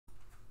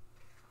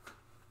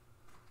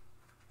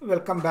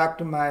Welcome back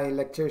to my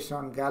lectures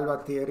on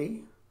Galois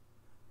theory.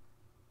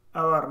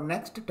 Our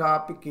next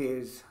topic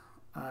is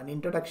an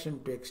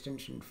introduction to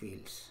extension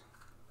fields.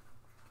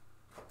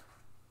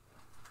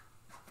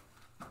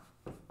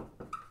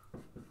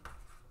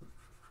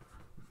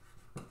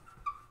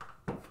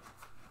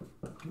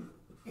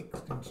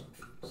 Extension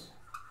fields.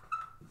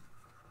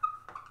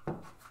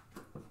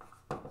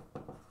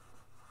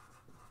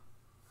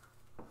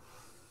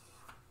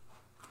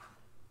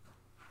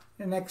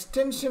 An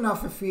extension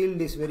of a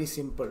field is very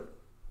simple.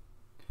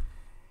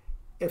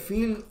 A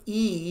field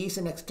E is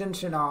an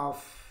extension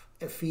of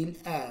a field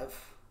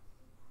F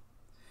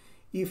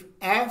if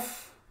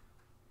F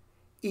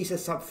is a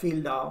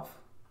subfield of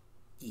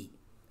E.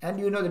 And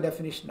you know the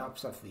definition of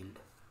subfield.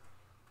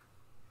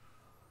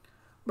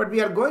 But we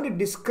are going to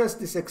discuss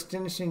this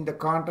extension in the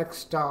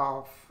context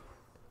of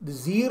the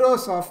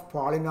zeros of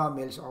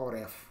polynomials over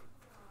F.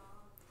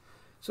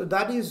 So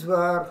that is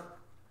what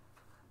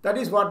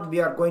we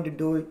are going to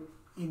do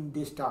in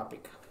this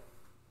topic.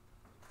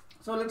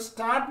 So let's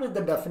start with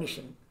the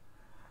definition.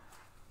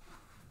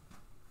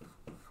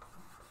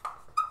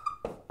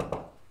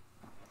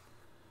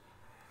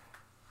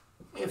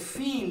 A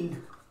field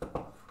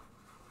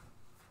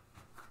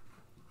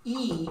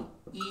E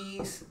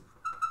is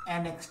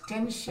an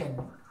extension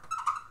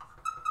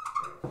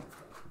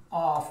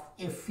of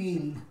a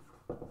field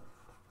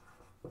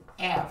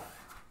F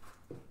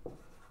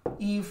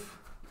if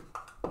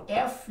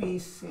F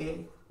is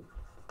a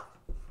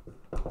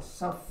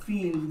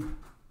subfield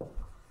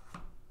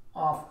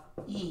of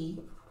E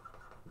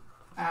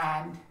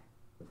and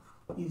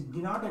is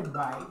denoted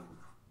by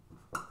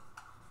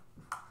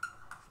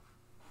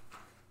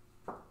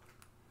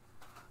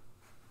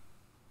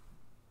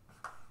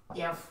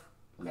F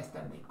less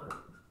than or equal.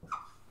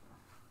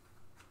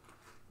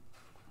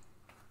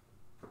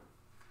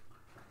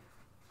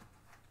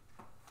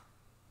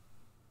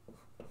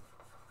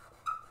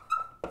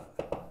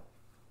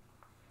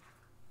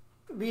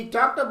 We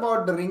talked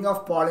about the ring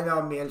of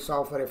polynomials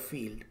over a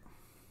field.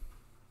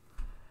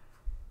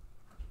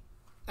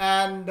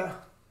 And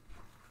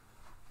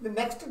the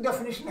next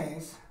definition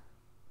is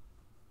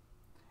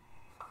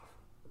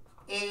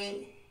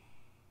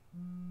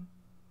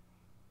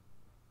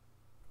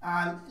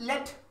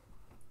let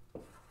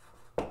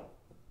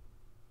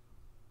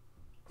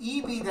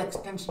E be the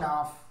extension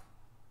of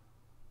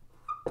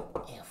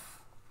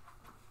F.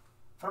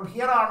 From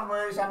here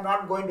onwards, I'm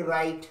not going to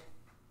write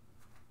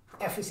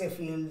F is a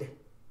field,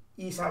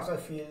 E is also a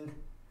field,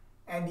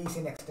 and E is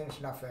an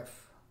extension of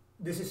F.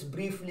 This is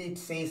briefly, it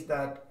says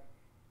that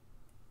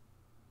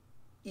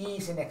E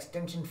is an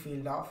extension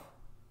field of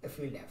a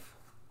field F.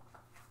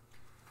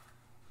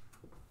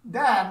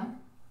 Then, I'm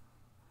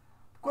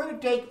going to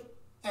take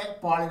a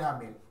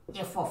polynomial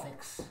f of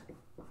x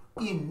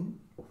in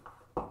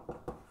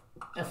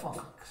f of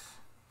x.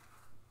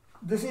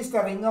 This is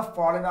the ring of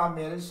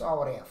polynomials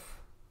over F.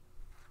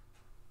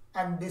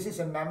 And this is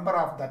a member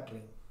of that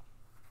ring.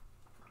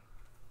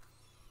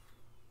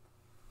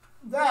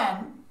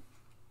 Then,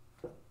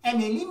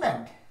 an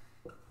element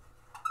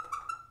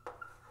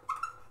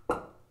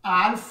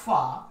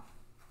alpha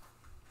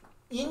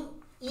in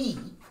E,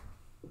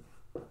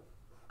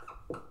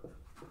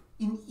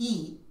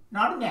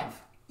 not in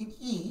F, in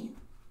E,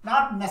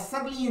 not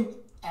necessarily in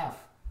F.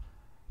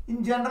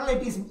 In general,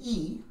 it is in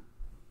E.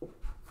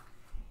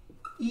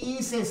 E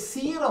is a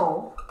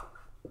zero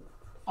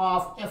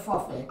of f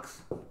of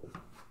x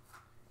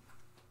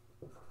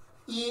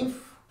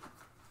if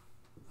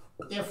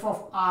f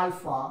of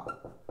alpha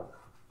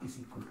is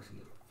equal to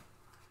 0.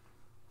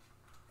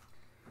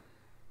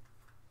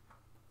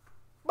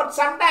 But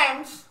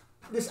sometimes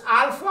this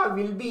alpha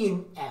will be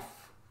in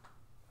F.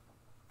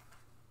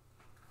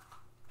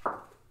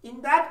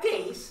 In that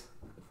case,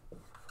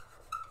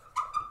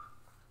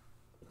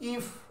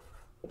 if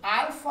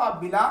alpha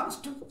belongs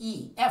to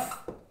E,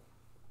 F,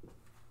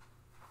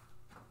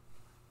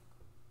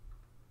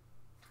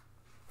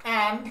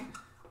 and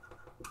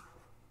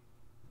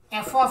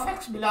f of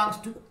x belongs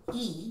to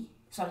E,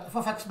 sorry, f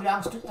of x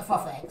belongs to f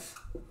of x,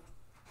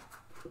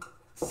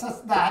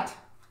 such that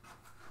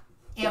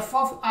f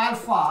of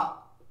alpha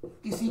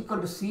is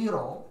equal to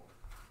 0,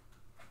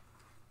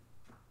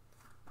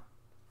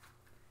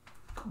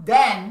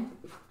 then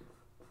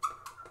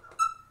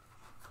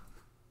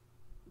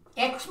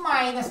x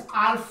minus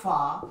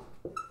alpha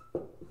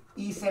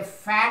is a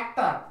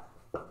factor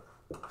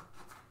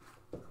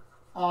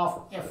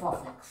of f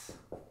of x.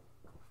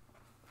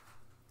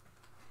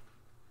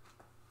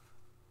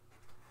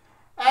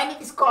 And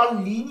it is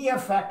called linear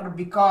factor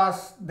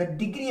because the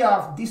degree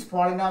of this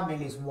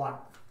polynomial is 1.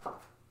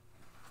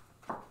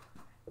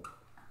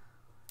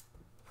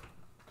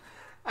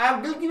 I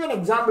will give an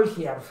example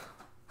here.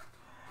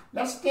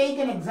 Let's take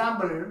an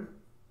example,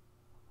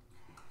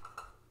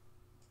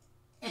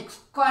 x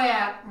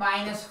square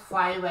minus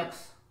 5x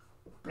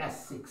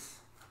plus 6.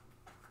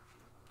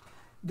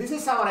 This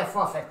is our f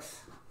of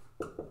x.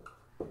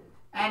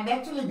 And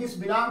actually this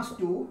belongs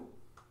to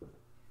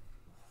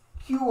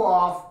q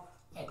of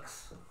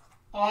x.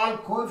 All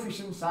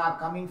coefficients are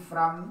coming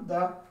from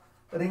the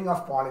ring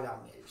of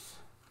polynomials.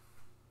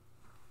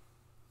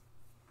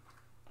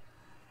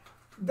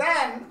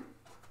 Then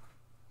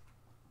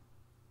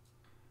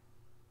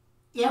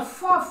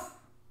f of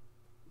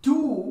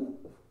 2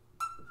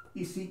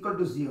 is equal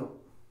to 0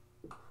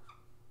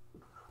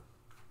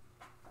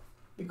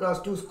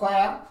 because 2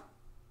 square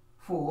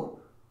 4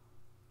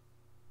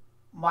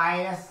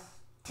 minus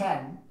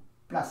 10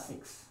 plus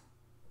 6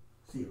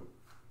 0.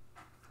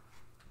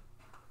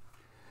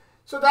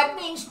 So that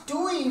means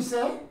 2 is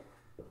a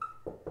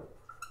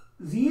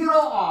 0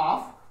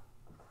 of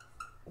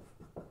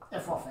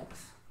f of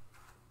x.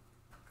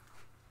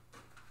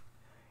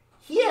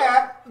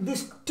 Here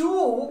this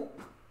 2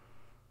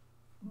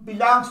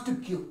 belongs to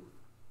Q.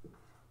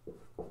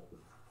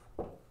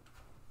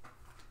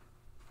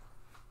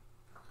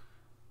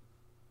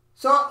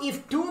 So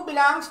if 2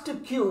 belongs to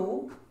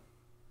Q,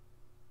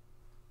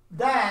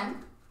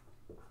 then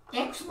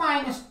x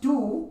minus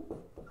 2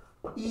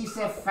 is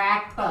a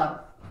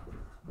factor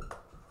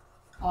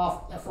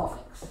of f of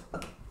x.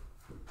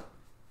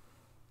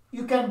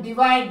 You can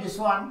divide this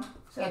one.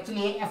 So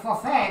actually f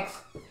of x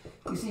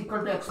is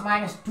equal to x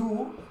minus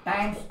 2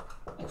 times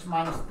x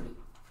minus 3.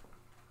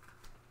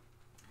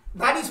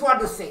 That is what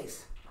this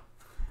says.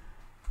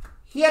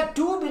 Here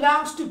 2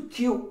 belongs to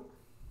Q.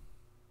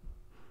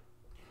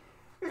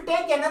 We'll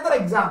take another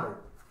example.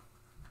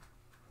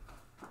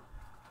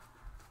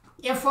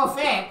 F of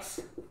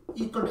x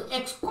equal to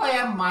x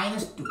square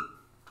minus 2.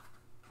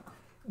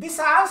 This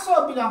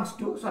also belongs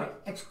to,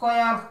 x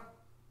square,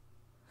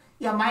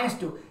 minus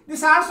 2.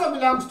 This also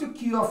belongs to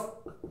Q of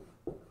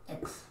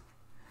x.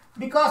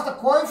 Because the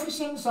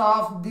coefficients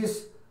of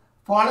these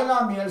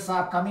polynomials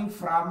are coming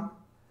from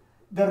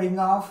the ring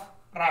of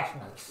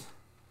rationals.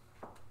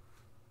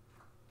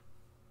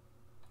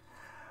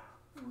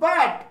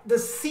 But the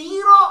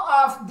 0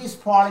 of this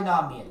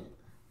polynomial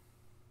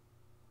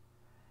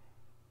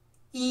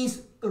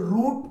is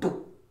root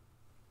 2.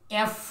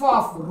 F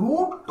of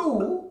root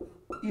 2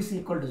 is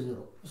equal to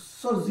 0.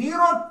 So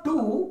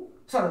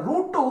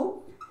root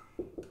 2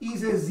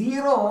 is a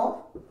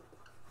 0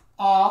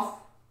 of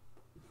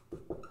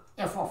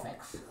f of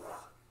x.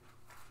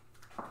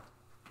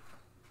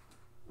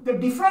 The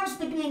difference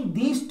between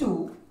these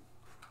two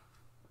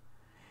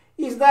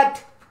is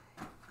that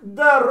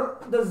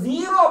the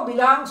 0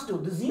 belongs to,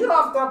 the 0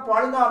 of the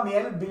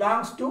polynomial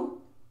belongs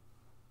to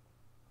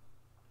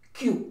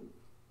Q.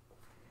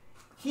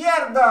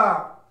 Here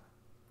the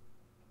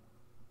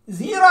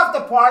 0 of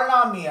the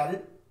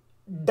polynomial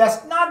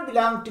does not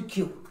belong to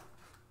Q,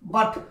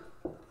 but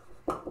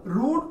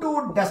root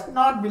 2 does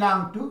not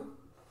belong to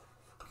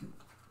Q.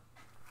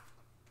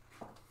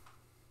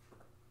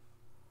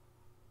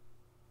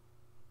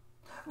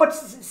 But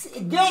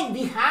again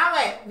we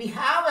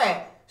have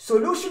a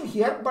solution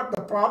here, but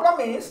the problem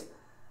is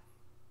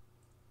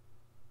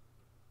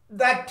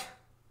that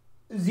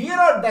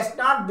 0 does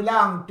not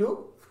belong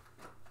to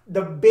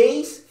the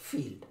base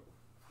field.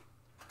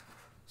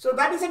 So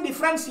that is a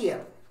difference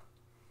here.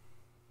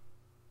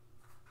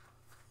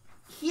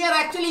 Here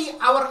actually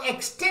our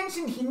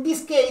extension, in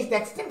this case the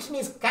extension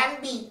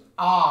can be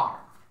R.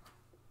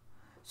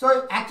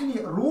 So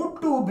actually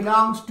root 2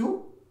 belongs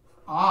to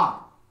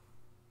R,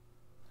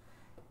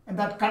 and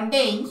that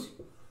contains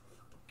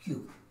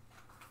Q.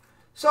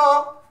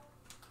 So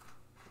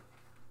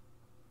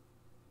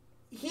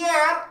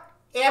here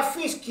f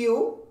is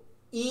Q,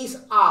 is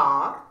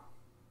R,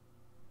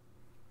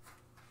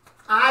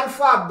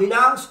 alpha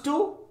belongs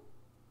to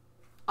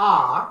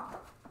R,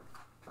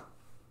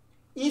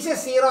 is a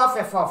 0 of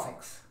f of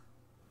x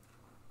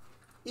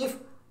if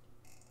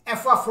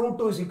f of root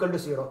 2 is equal to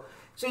 0.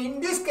 So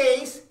in this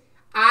case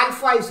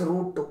alpha is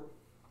root 2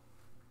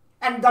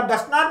 and that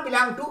does not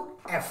belong to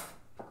f.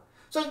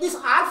 So this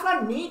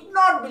alpha need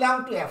not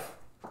belong to f.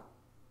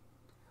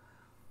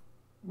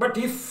 But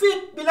if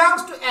it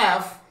belongs to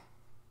f,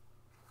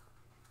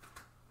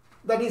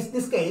 that is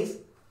this case,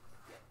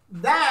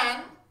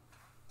 then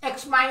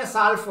x minus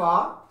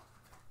alpha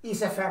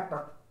is a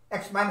factor.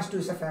 X minus 2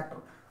 is a factor.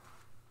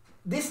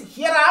 This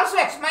here also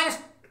x minus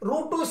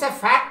root 2 is a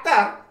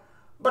factor,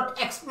 but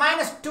x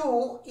minus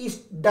 2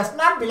 does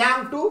not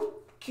belong to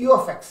Q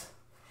of x.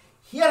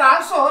 Here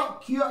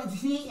also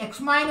x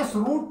minus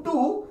root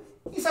 2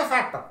 is a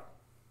factor,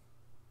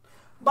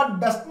 but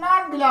does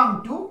not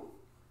belong to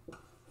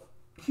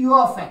Q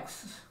of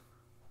x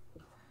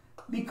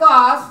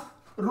because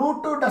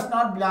root 2 does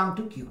not belong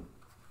to Q.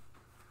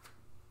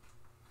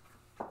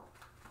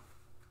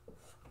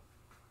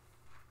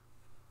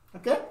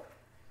 Okay?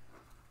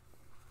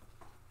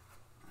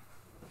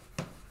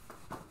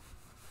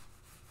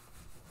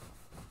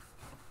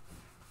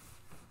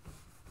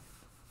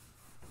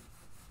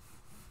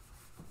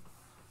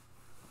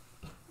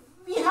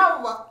 We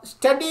have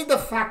studied the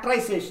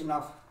factorization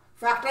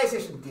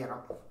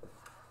theorem.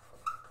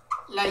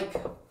 Like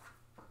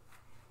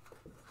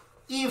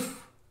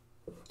if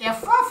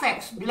f of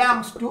x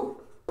belongs to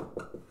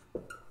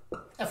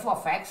f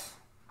of x,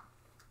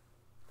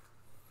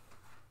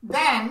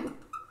 then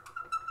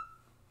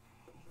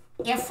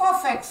f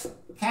of x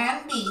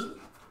can be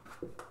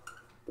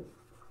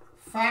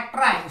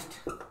factorized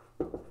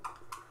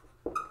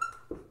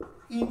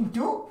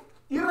into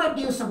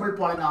irreducible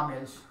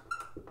polynomials.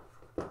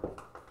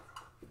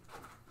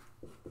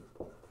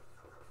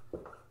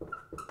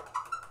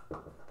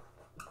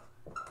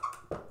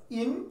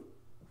 In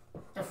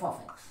f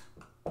of x.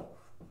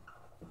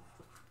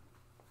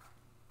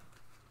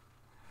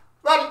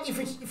 Well, if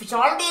it's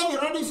already an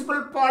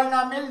irreducible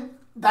polynomial,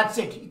 that's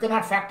it. You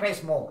cannot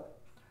factorize more.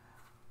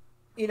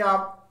 You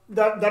know,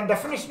 the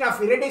definition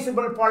of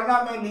irreducible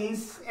polynomial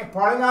is a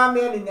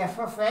polynomial in f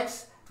of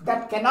x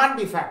that cannot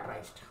be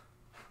factorized.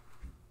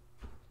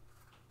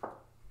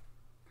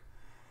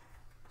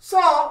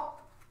 So,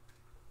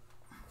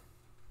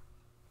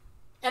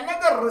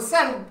 another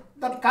result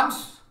that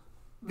comes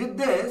with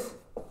this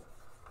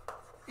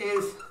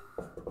is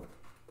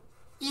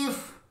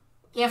if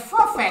f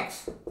of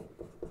x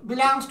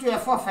belongs to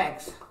f of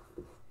x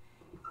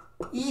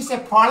is a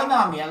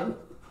polynomial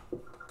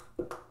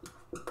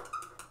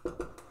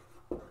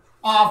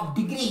of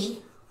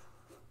degree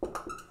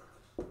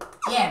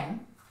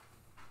n,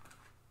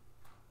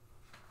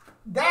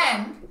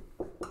 then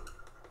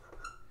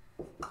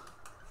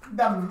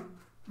the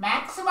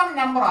maximum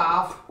number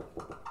of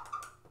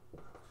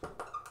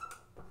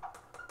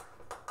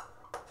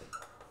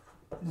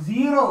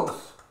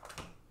zeros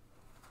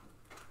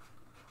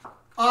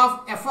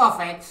of f of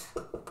x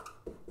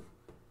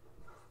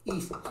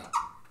is n.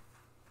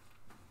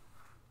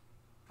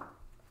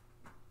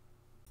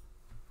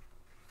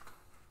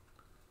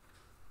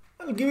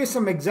 I'll give you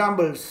some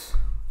examples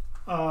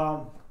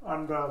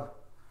on the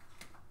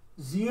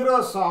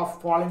zeros of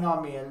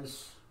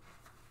polynomials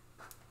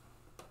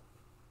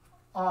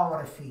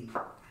over a field.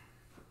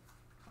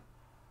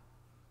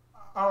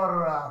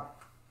 Our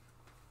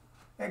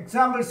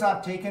examples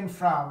are taken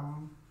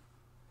from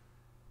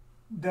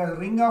the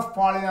ring of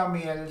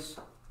polynomials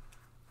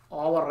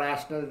over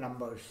rational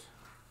numbers.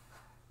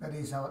 That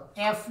is, our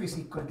f is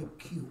equal to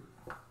q.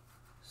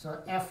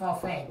 So f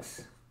of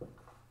x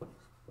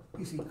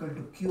is equal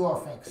to q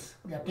of x.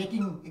 We are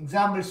taking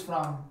examples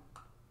from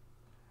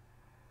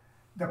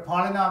the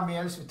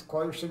polynomials with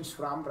coefficients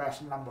from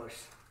rational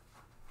numbers.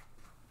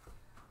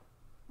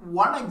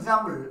 One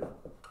example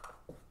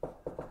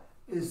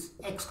is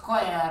x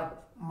square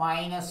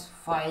minus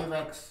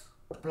 5x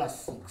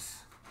plus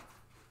 6.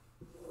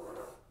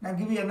 Now I'll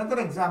give you another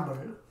example.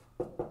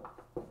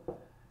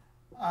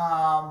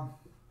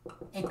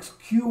 X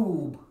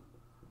cube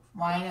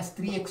minus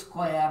 3x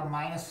square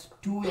minus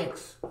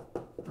 2x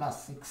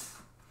plus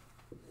 6.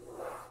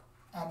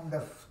 And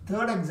the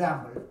third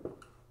example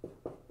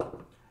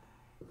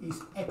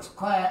is x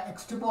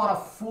to the power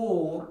of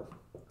 4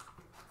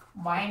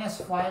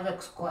 minus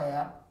 5x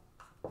square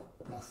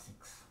plus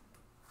 6.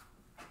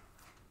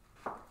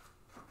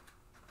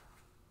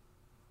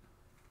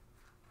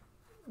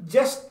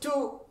 Just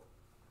to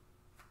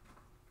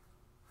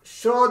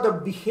show the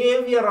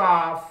behavior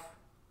of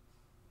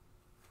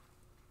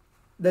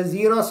the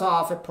zeros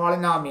of a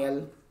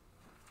polynomial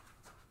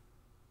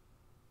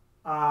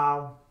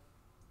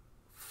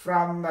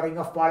from a ring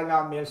of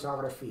polynomials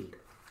over a field.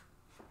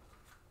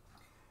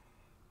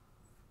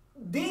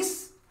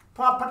 This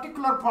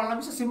particular polynomial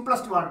is the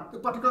simplest one. The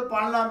particular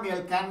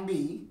polynomial can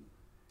be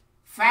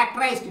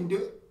factorized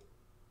into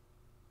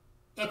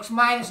x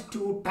minus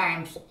 2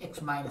 times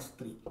x minus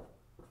 3.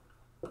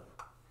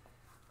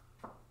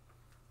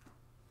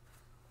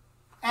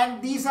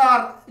 And these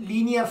are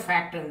linear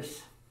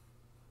factors,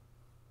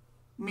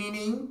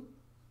 meaning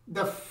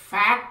the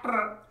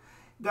factor,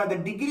 the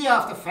degree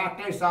of the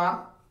factors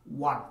are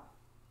 1.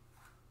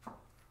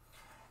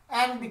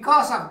 And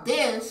because of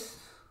this,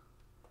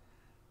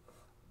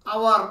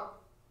 our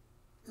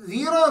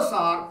zeros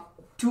are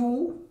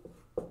 2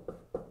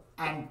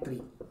 and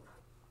 3.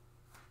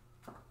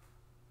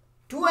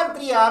 2 and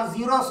 3 are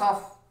zeros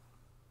of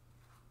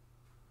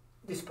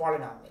this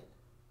polynomial.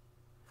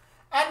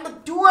 And the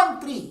 2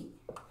 and 3,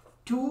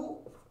 2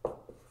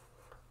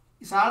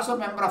 is also a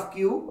member of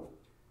Q,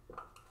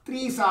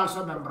 3 is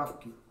also a member of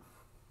Q.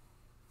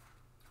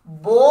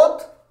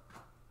 Both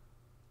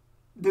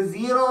the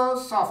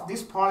zeros of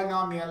this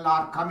polynomial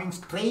are coming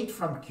straight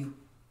from Q.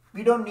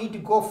 We don't need to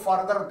go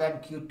further than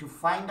Q to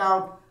find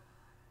out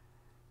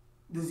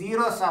the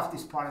zeros of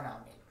this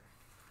polynomial.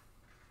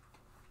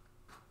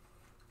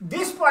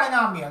 This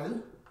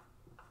polynomial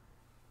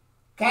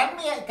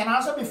can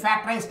also be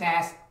factorized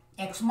as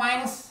x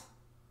minus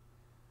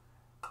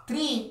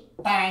 3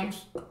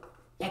 times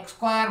x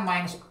square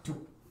minus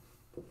 2.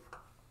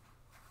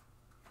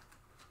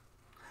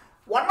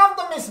 One of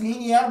them is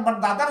linear, but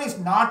the other is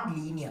not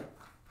linear.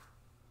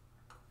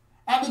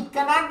 And it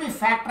cannot be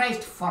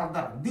factorized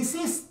further. This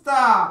is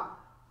how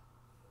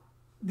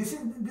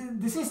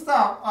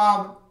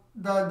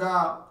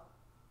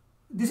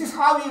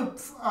you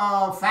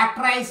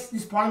factorize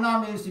these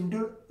polynomials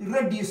into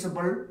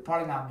irreducible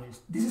polynomials.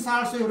 This is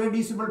also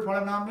irreducible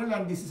polynomial,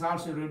 and this is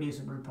also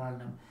irreducible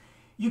polynomial.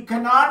 You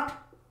cannot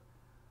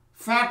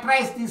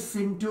factorize this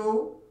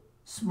into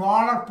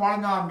smaller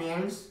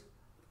polynomials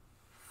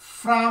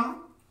from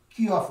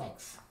Q of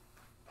x.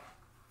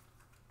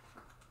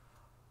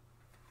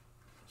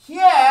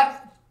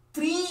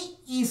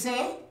 is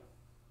a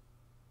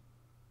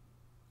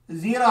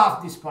 0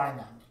 of this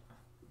polynomial.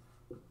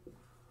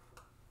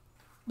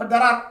 But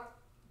there are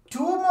two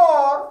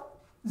more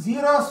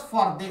zeros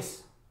for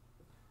this.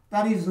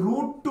 That is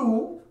root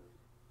 2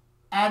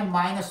 and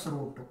minus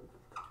root 2.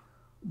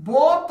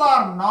 Both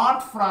are not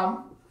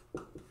from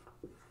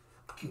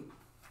Q.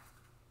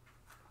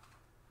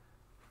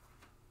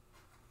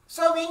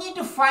 So we need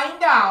to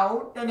find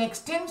out an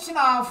extension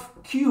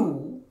of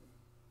Q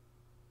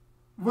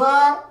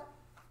where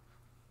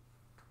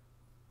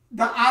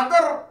the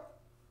other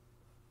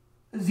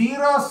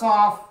zeros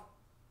of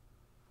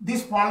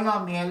this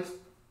polynomial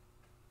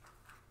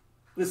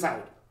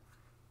reside.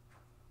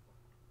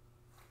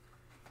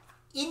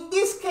 In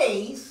this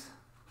case,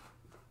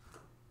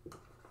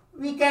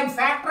 we can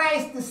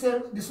factorize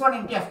this one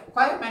into x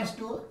square minus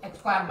 2, x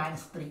square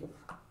minus 3.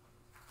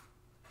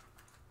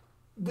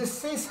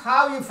 This is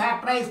how you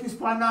factorize these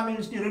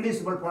polynomials to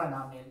irreducible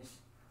polynomials.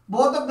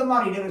 Both of them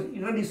are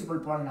irreducible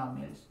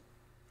polynomials.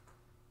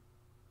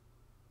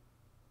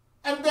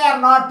 And they are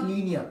not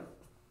linear.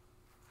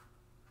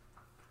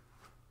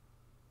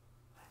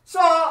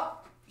 So,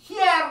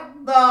 here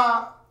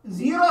the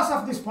zeros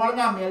of these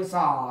polynomials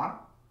are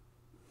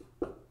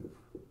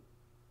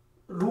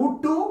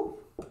root 2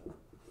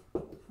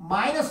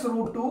 minus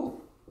root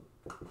 2,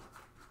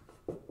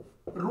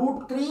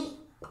 root 3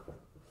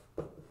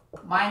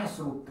 minus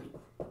root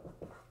 3.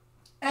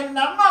 And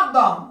none of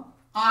them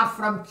are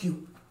from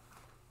Q.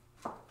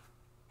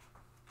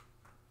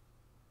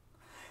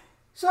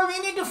 So we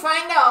need to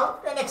find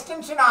out an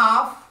extension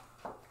of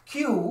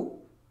Q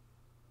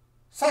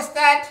such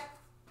that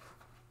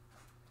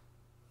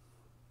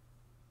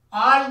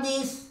all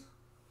these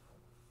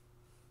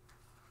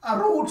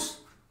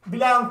roots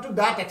belong to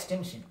that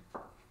extension.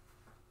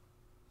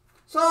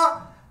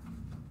 So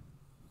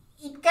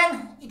it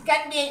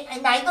can be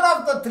in either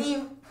of the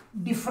three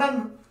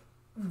different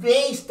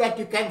ways that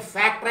you can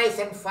factorize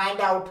and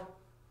find out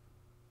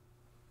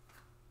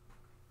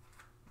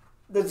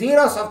the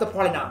zeros of the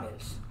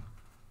polynomials.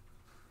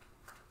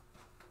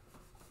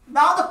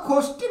 Now the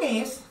question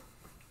is,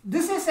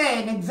 this is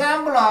an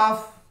example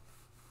of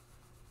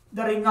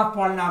the ring of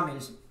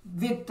polynomials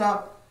with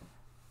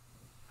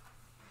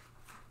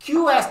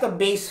Q as the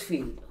base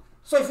field.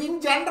 So if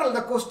in general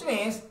the question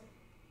is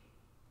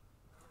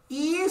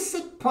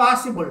it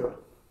possible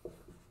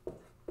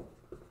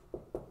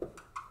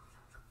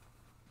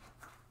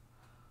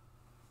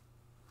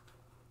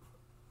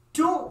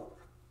to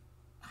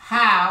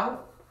have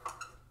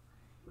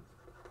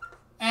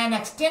an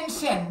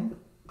extension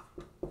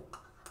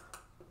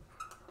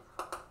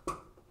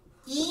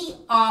E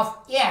of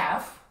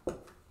f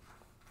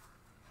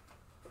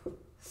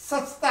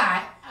such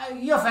that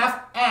E of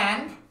f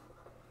and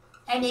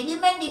an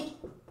element in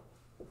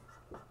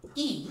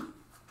E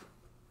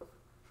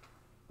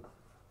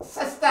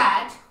such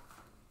that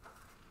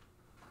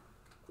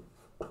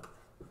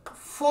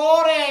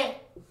for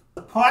a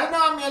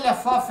polynomial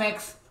f of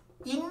x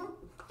in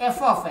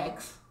f of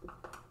x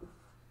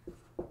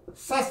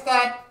such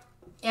that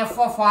f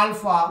of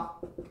alpha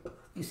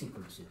is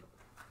equal to 0.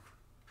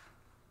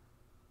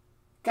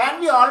 Can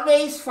we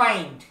always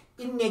find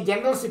in a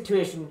general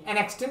situation an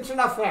extension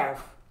of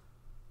f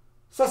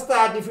such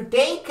that if you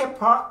take a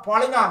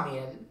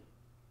polynomial,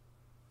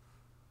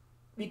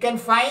 we can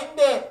find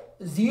the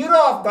 0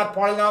 of that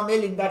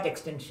polynomial in that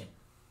extension?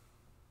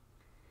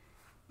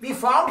 We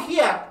found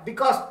here,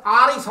 because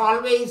R is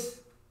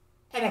always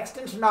an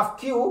extension of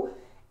Q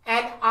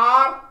and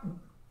R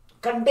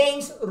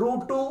contains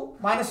root 2,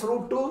 minus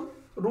root 2,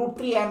 root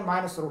 3 and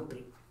minus root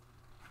 3.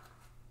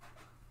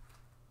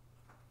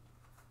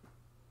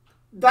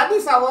 That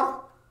is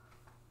our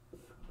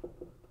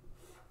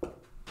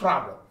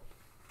problem.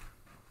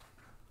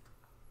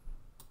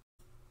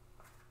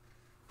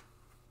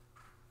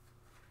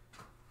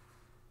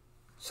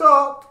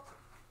 So,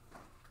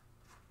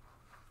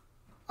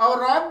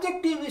 our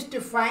objective is to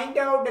find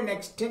out an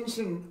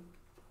extension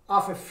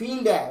of a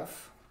field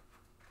f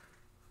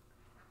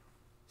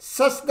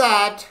such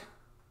that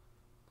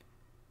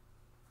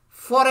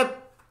for a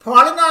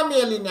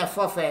polynomial in f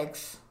of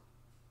x,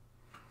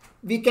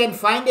 we can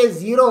find a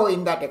 0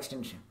 in that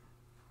extension.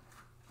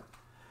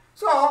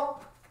 So,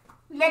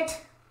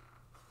 let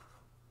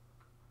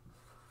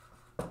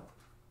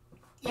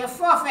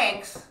f of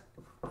x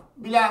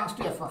belongs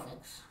to f of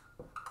x.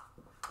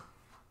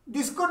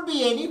 This could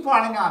be any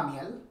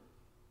polynomial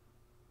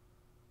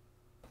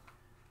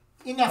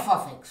in f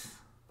of x.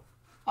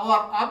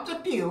 Our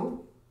objective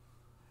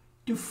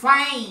to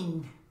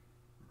find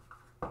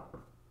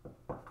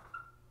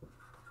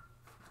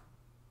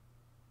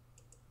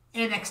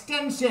an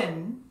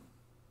extension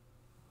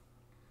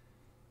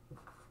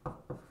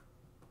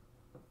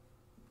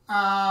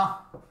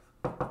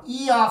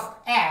E of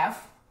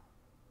f,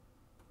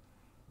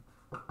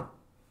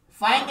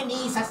 find an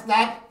E such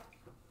that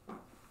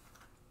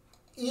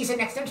E is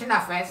an extension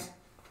of S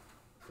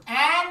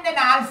and an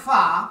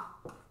alpha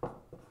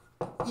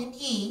in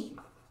E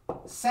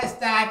such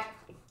that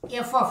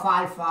f of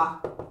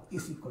alpha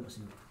is equal to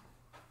 0.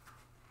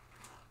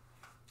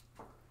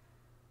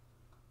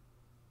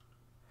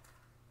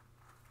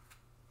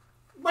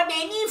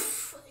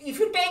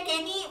 you take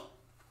any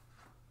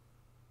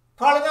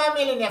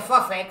polynomial in f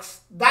of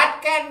x,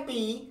 that can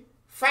be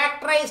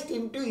factorized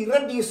into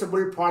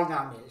irreducible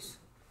polynomials.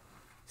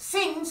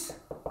 Since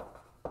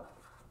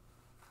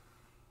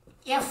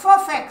f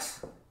of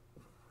x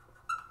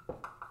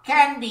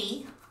can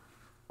be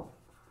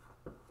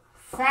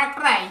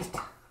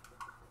factorized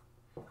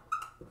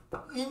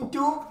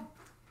into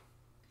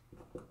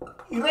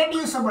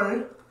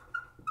irreducible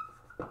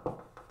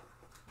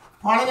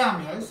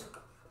polynomials,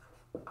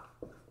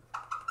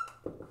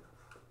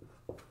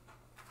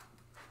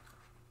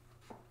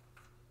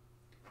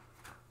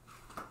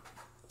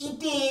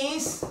 it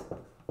is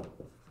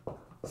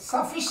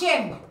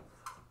sufficient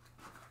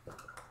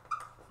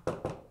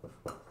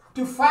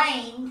to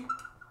find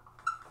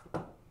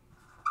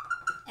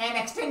an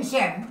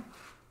extension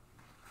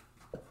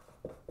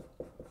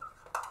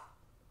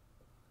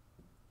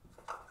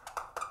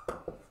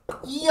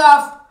E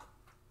of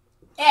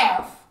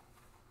f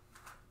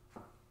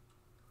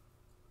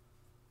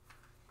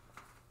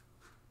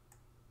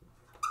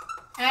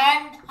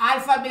and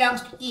alpha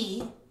belongs to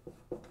E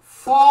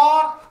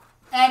for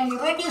an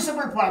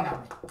irreducible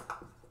polynomial.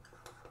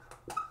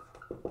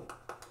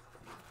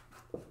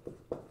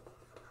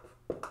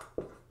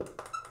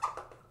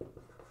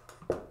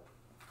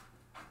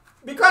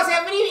 Because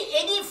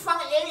any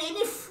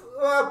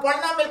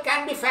polynomial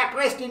can be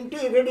factorized into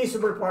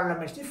irreducible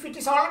polynomials. If it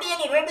is already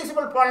an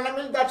irreducible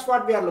polynomial, that's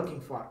what we are looking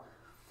for.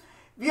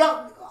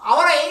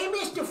 Our aim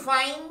is to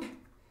find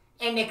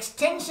an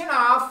extension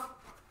of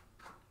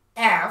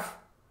f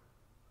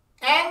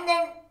and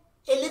an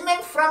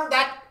element from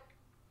that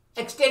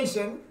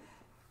extension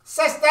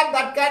such that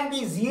that can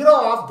be 0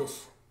 of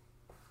this.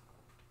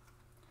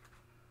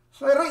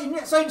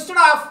 So instead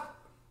of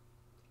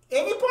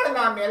any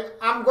polynomial,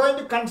 I am going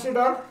to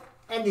consider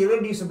an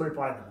irreducible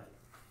polynomial.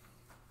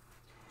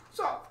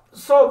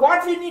 So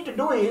what we need to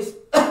do is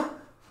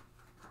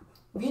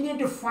we need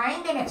to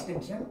find an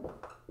extension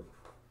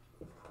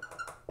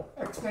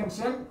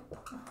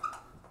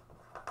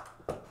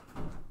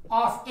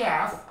of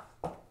f,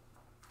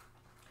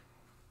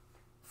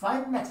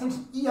 find an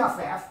extension E of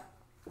f,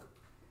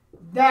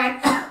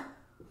 then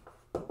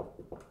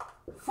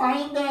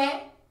find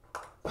the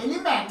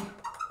element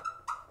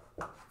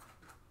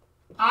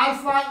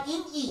alpha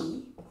in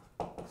E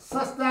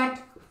such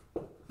that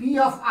P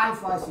of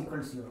alpha is equal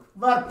to 0,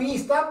 where P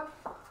is the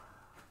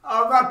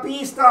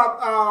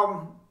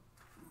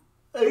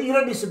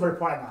irreducible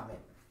polynomial.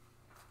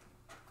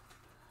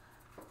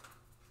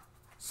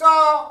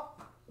 So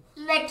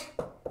let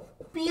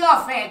P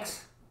of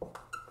x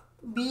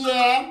be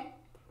an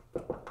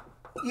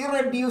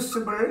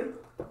irreducible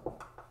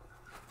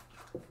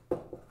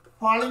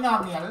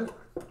polynomial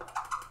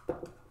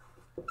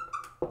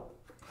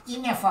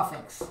in f of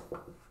x.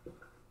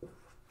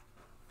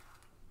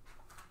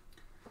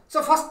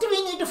 So first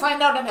we need to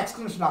find out an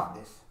extension of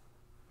this.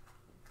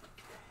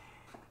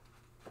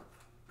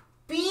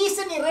 P is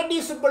an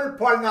irreducible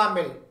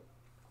polynomial.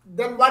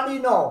 Then what do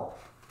you know?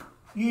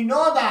 You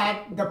know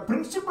that the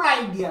principal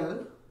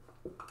ideal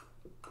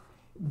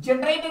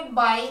generated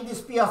by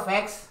this P of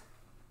x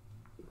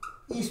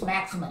is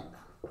maximal.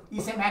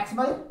 Is a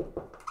maximal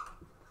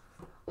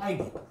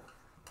ideal.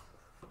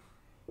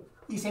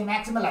 Is a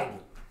maximal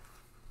ideal.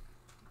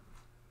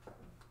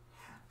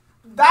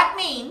 That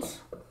means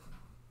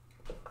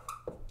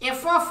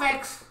f of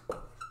x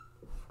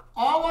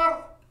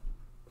over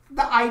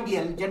the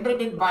ideal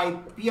generated by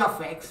P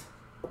of x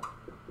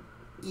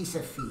is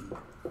a field.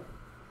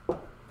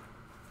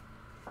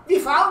 We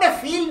found a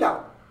field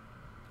now.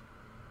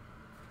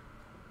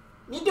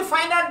 Need to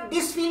find out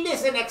this field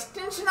is an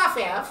extension of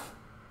f,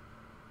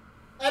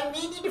 and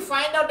we need to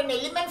find out an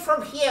element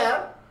from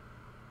here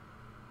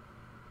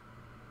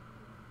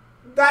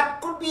that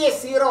could be a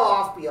 0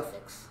 of P of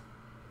x.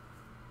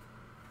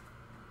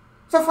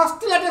 So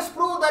first let us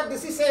prove that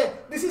this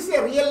is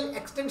a real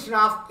extension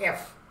of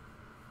f.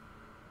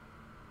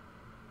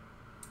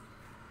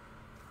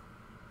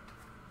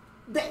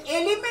 The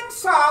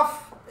elements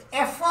of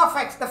f of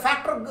x,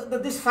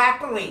 this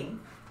factoring,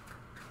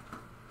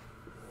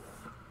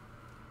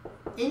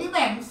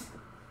 elements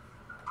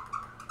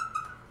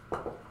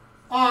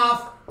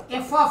of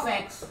f of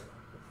x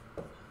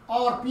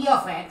or P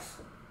of x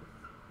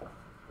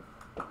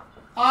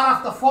are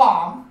of the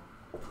form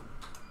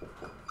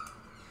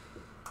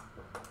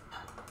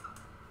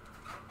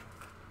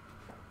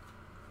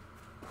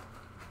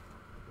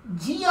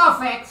g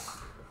of x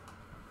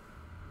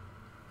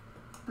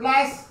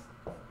plus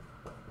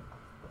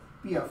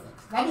P of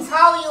x. That is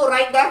how you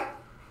write the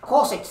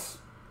cosets,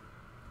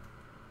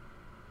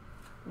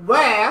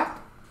 where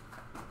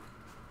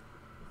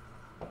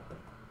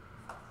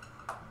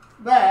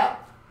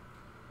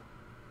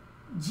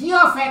g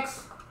of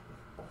x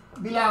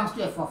belongs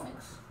to f of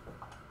x.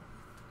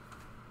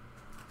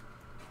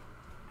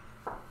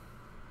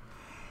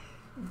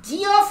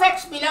 G of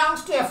x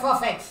belongs to f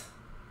of x.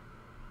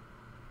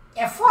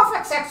 F of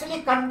x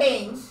actually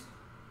contains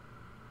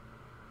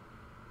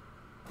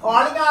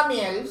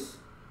polynomials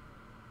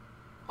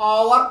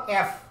over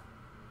f.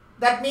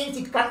 That means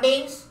it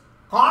contains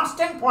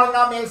constant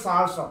polynomials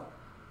also.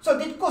 So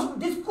this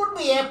could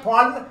be a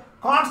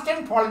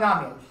constant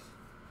polynomial.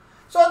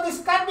 So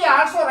this can be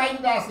also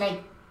written as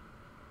like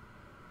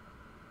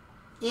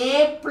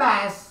a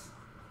plus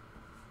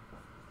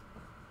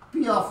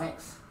p of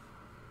x,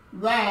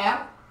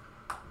 where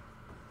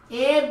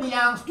a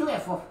belongs to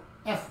f of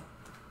f.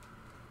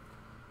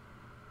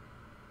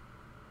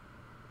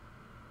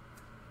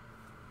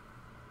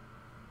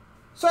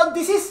 So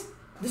this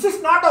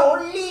is not the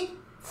only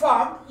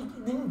form.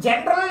 In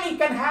general, you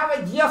can have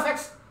a g of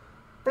x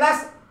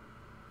plus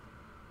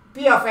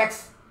p of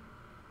x,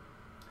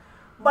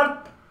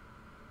 but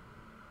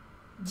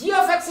g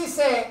of x is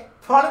a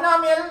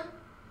polynomial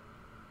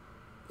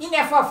in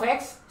f of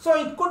x, so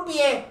it could be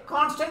a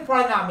constant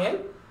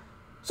polynomial.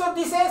 So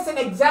this is an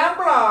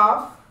example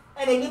of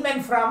an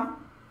element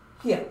from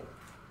here.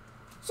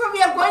 So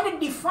we are going to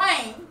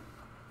define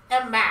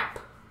a map.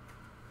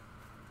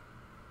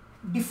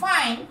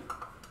 Define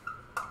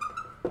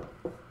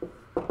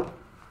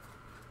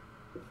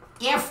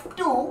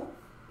f2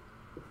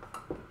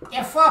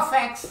 f of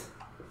x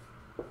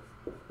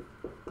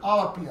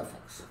over p of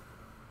x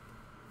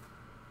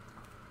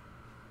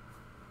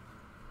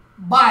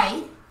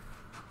by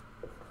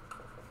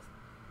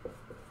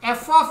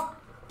f of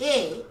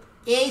a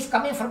is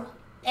coming from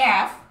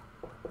f,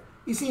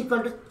 is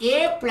equal to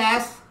a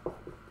plus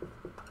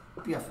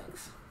p of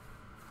x.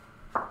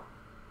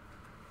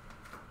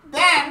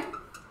 Then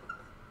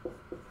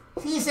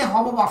C is a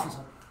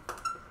homomorphism.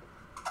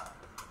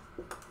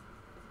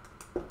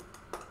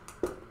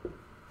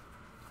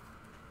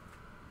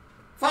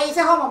 Phi is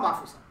a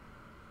homomorphism.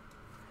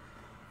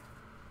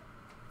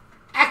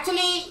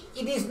 Actually,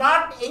 it is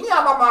not any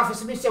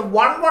homomorphism, it is a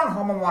 1-1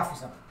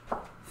 homomorphism.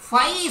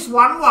 Phi is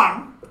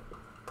 1-1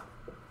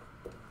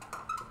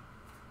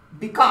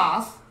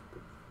 because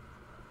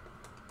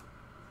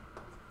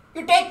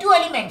you take two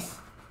elements.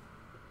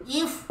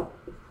 If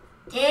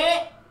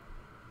A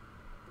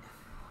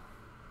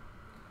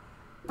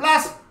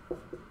plus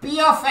P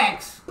of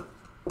x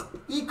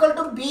equal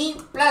to B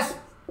plus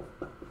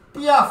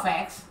P of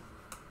x,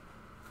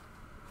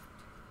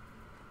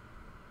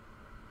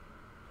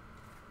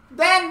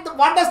 then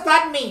what does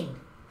that mean?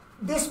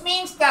 This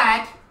means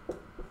that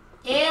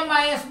A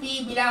minus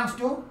B belongs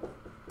to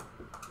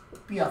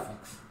P of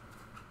x.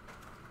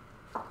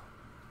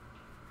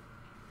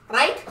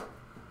 Right?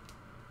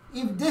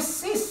 If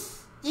this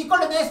is equal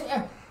to this,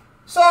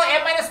 so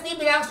A minus B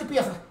belongs to P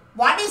of x.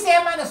 What is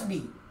A minus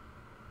B?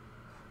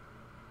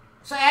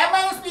 So A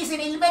minus B is an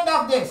element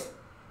of this.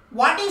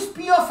 What is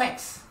P of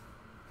x?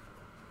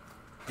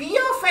 P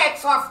of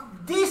x of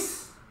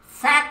this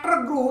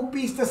factor group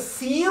is the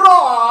 0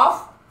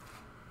 of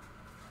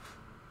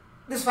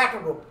this factor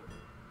group.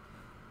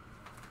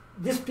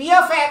 This P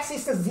of x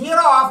is the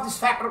 0 of this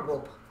factor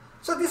group.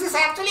 So this is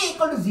actually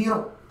equal to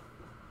 0.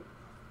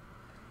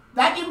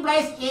 That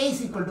implies A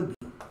is equal to B.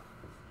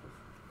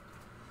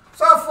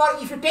 So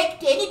if you take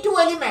any two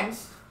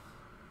elements,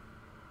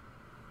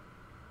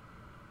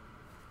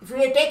 if you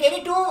take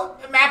any two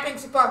mappings,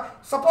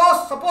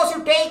 suppose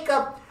you take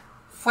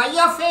phi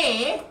of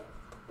A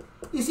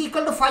is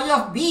equal to phi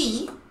of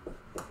B,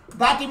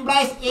 that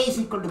implies A is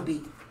equal to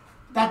B.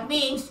 That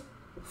means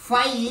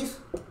phi is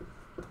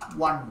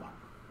 1-1.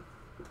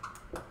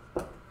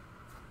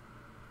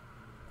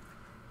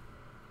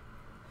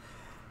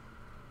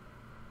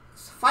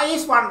 Phi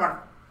is 1-1.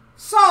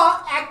 So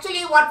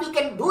actually what we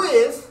can do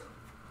is,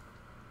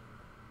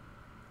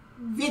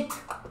 with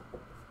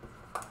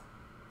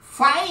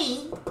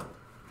phi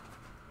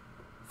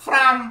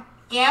from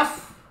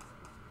f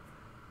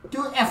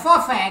to f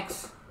of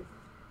x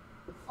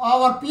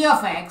over p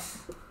of x,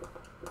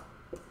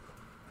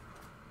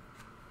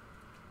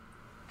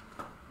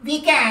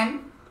 we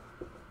can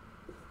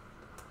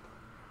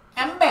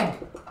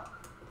embed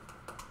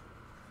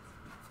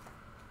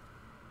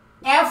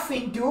f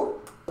into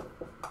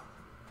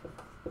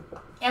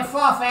f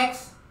of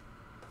x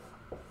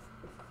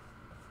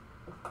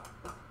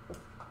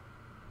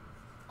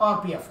or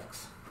p of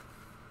x.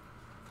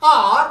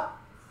 Or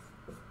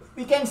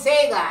we can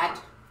say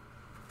that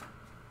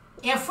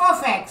f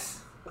of x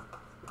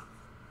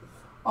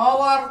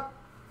over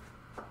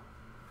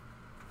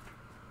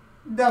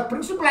the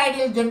principal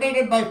ideal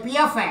generated by p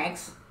of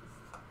x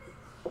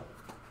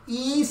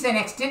is an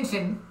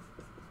extension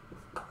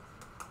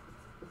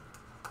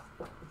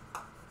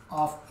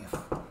of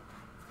f.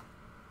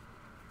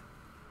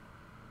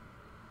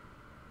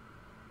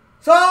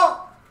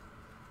 So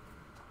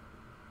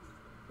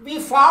we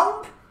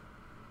found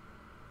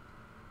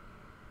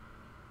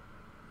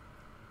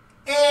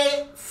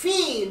a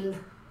field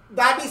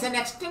that is an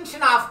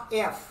extension of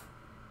f,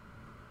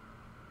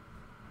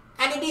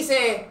 and it is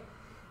a,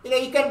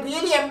 you can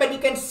really embed, you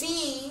can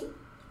see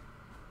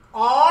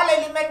all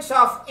elements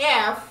of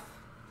f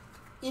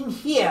in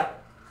here,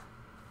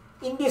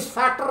 in this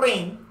factor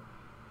ring,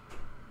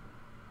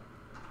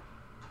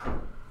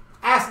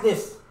 as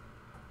this.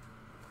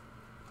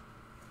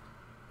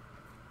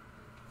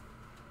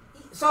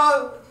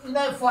 So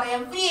for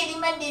every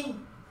element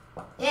in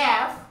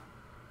f,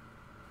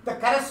 the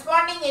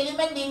corresponding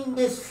element in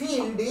this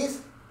field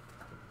is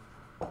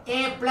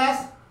A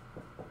plus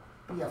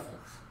P of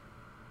X.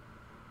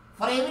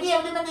 For every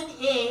element in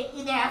A,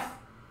 in F,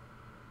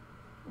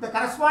 the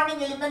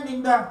corresponding element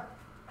in the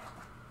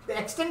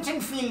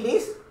extension field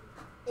is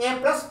A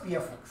plus P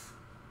of X.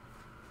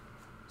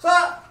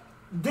 So,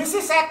 this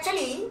is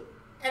actually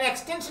an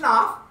extension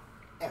of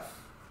F.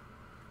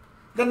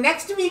 The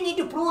next we need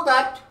to prove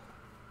that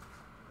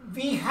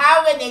we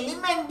have an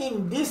element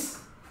in this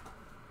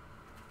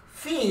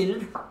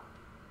field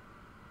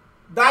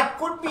that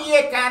could be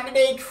a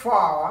candidate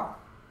for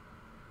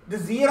the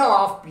 0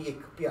 of P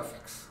of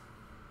X.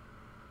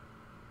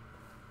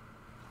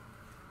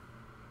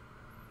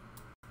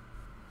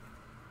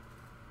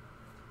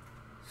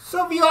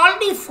 So we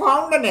already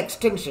found an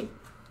extension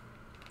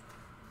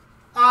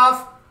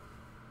of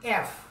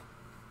F.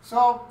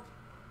 So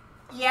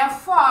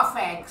F of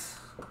X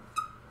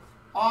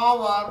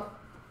over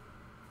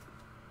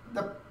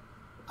the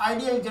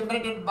ideal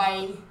generated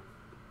by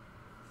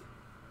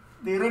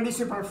the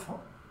irreducible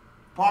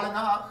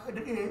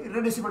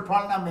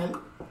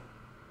polynomial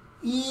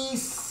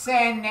is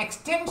an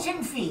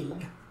extension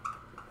field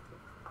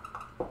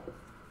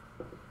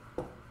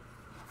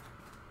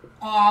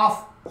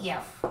of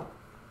F.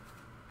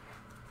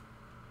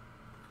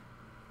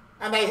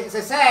 And as I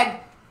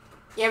said,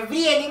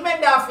 every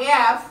element of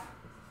F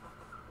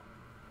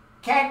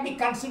can be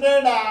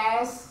considered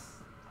as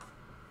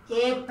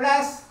A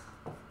plus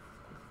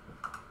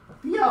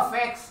P of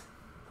X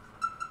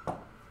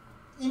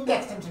in the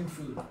extension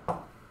field.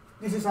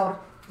 This is our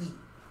E.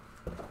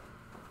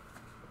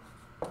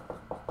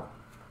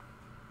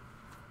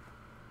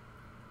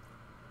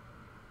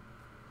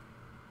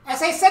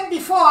 As I said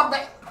before, the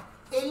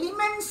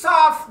elements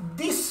of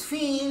this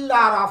field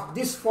are of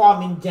this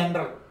form in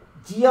general.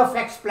 G of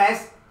X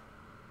plus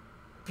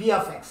P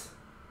of X.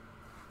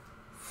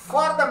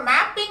 For the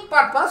mapping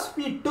purpose,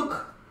 we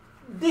took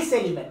this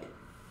element.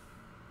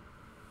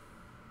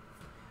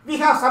 We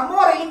have some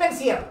more elements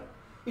here.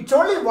 It's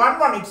only one,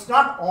 it's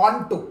not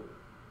on 2.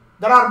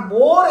 There are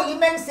more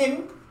elements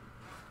in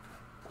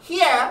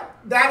here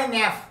than in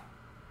F.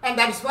 And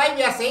that is why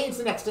we are saying it's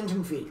an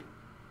extension field.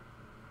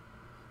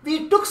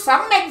 We took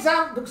some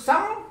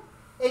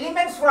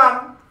elements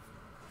from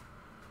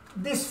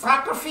this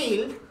factor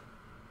field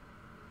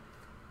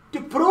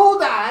to prove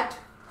that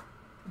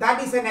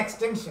that is an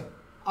extension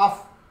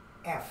of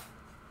F.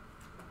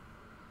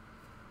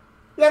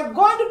 We are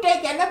going to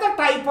take another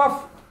type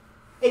of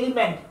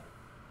element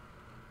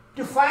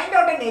to find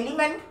out an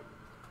element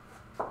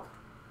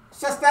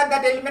such that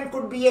that element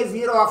could be a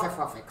 0 of F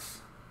of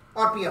X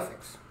or P of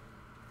X.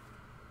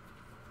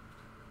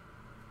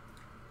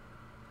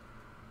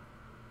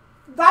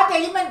 That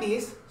element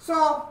is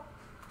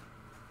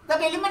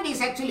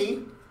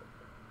actually,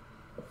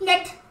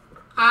 let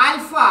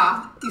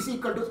alpha is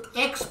equal to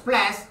X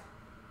plus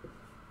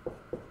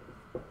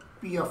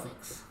P of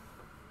X.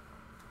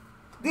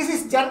 This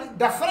is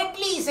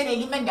definitely is an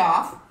element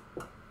of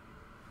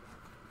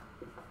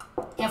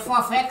F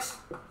of X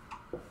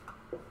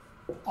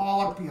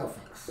over P of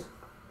X.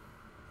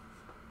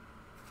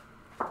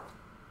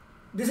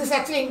 This is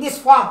actually in this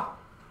form.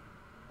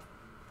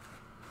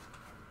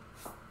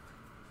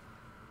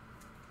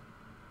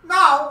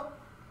 Now,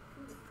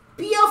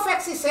 P of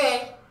X is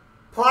a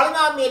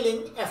polynomial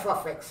in F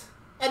of X,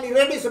 an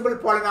irreducible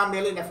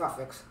polynomial in F of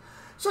X.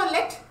 So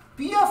let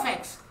P of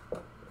X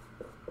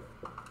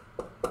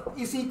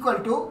is equal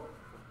to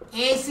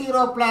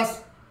A0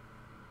 plus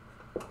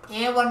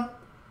A1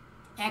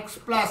 x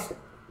plus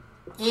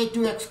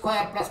A2x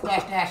square plus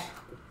dash dash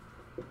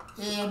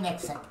An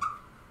xn.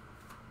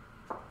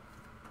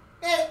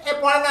 A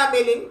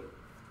polynomial in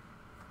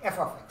F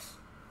of X.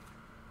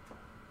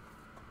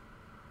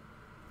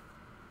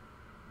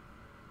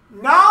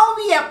 Now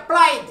we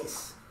apply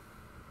this.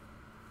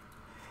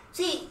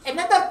 See,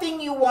 another thing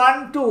you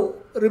want to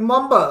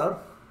remember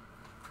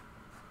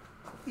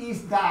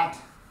is that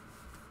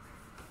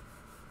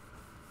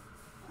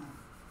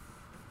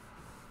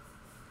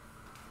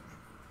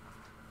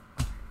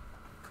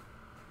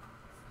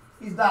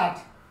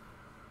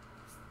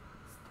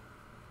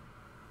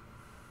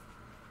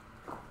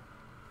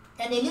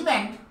an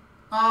element,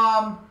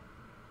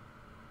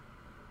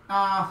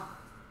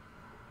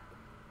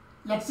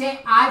 let's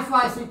say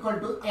alpha is equal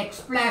to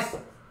X plus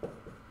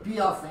P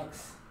of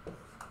X.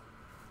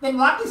 Then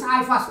what is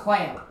alpha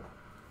square?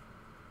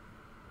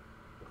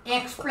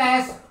 X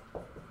plus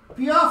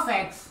P of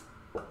X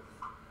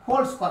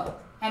whole square.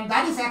 And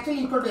that is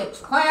actually equal to X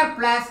square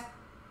plus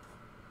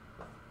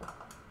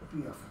P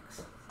of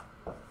X.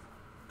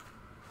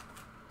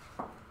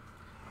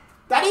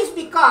 That is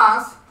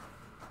because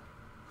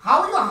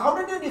how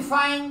did you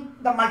define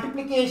the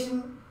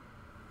multiplication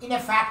in a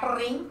factor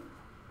ring?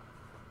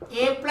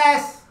 A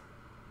plus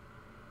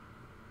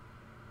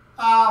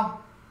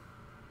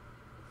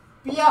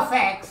P of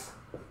X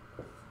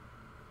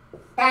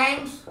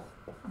times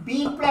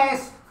B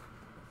plus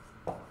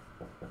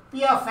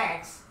P of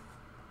X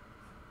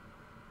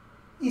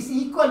is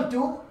equal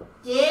to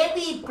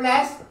AB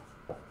plus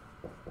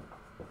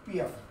P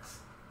of X.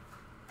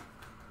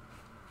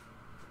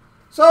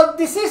 So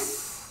this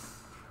is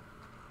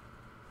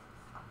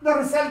the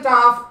result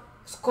of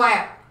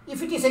square.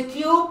 If it is a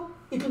cube,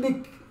 it will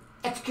be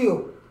x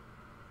cube.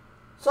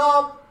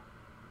 So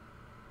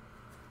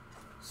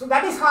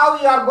that is how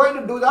we are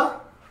going to do the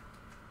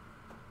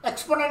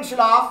exponential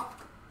of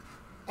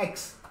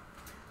x.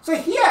 So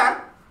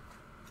here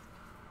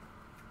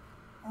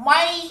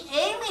my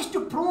aim is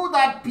to prove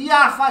that P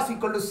alpha is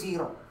equal to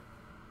 0.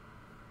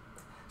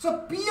 So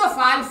P of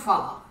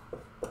alpha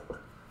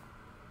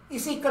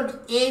is equal to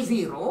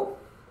A0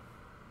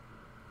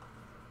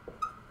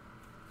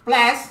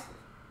 plus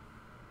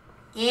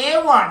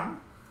A1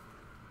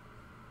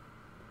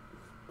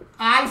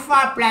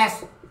 alpha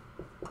plus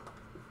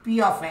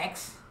P of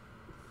x,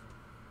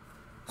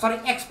 sorry,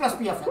 x plus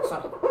P of x,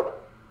 sorry,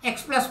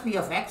 x plus P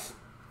of x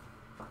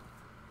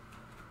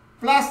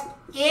plus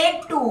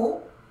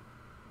A2,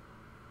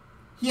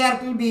 here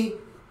it will be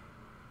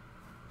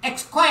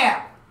x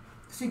square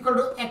is equal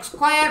to x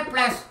square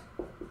plus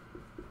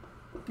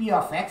P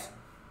of x,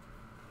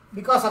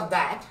 because of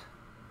that,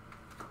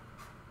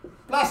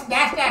 plus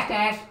dash dash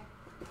dash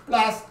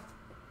plus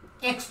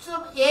x to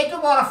a to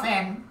the power of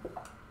n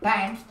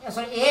times,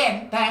 sorry,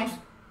 an times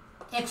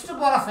x to the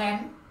power of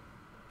n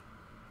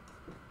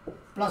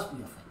plus P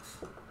of x.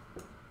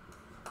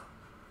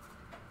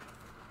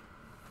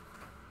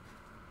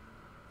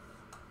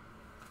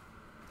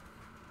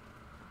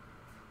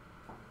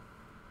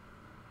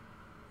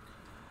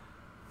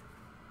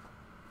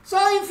 So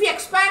if we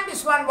expand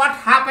this one, what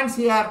happens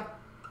here?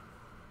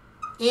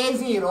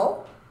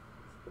 A0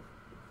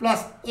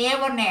 plus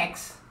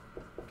A1x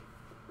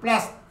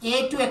plus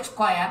A2x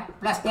square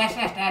plus dash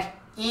dash dash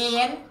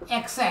an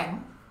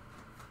xn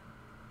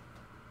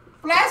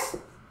plus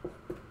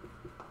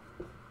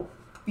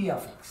P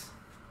of x.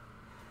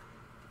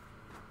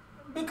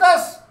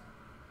 Because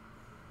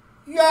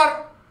you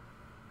are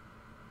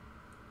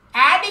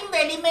adding the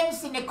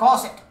elements in a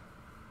coset.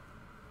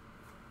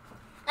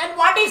 And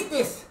what is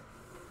this?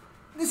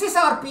 This is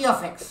our P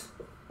of x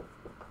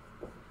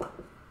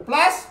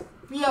plus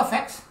P of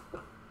x.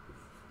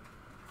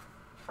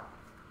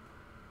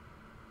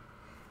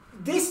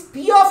 This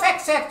P of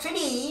x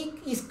actually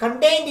is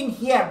contained in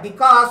here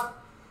because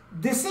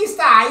this is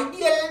the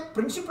ideal,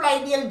 principal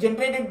ideal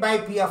generated by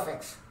P of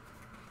x.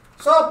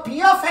 So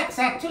P of x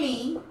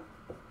actually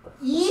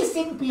is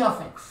in P of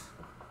x,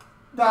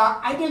 the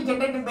ideal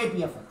generated by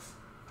P of x.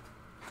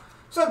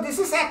 So this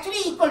is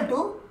actually equal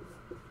to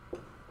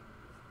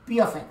P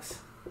of x,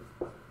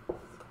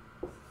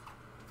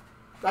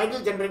 the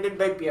ideal generated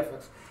by P of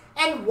x.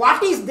 And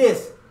what is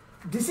this?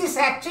 This is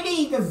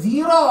actually the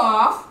zero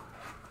of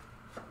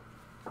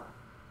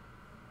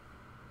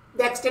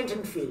the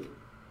extension field.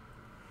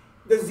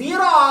 The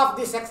zero of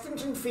this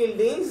extension field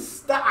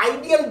is the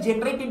ideal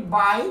generated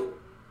by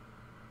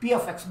P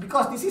of x,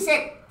 because this is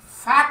a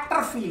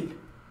factor field,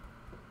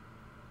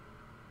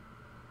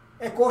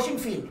 a quotient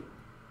field.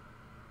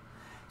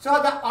 So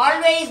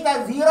always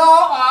the zero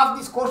of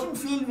this quotient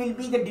field will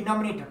be the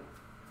denominator.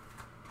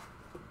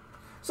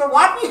 So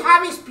what we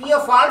have is P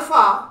of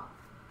alpha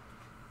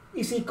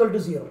is equal to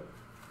 0.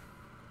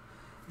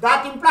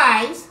 That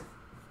implies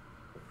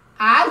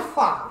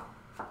alpha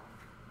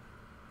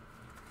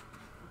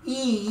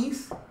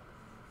is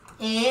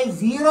a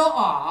zero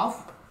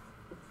of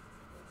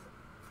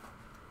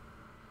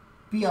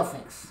P of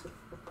x.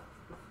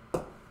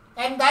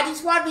 And that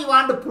is what we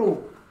want to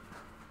prove.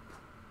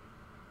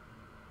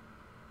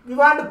 We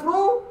want to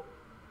prove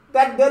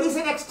that there is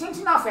an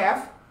extension of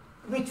f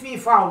which we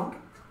found,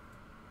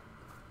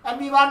 and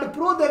we want to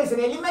prove there is an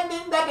element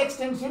in that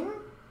extension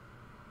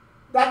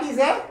that is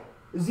a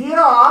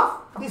zero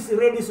of this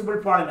irreducible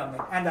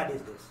polynomial, and that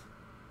is this.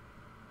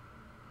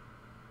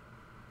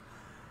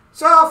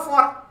 So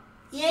for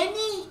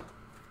any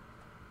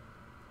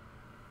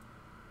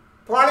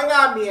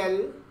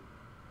polynomial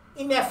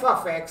in f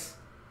of x,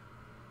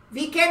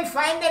 we can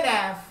find an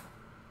f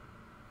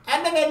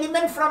and an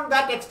element from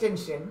that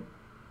extension.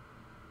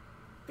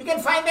 We can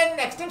find an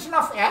extension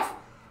of f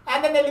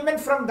and an element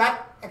from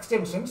that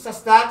extension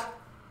such that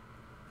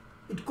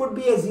it could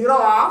be a zero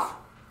of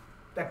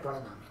that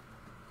polynomial.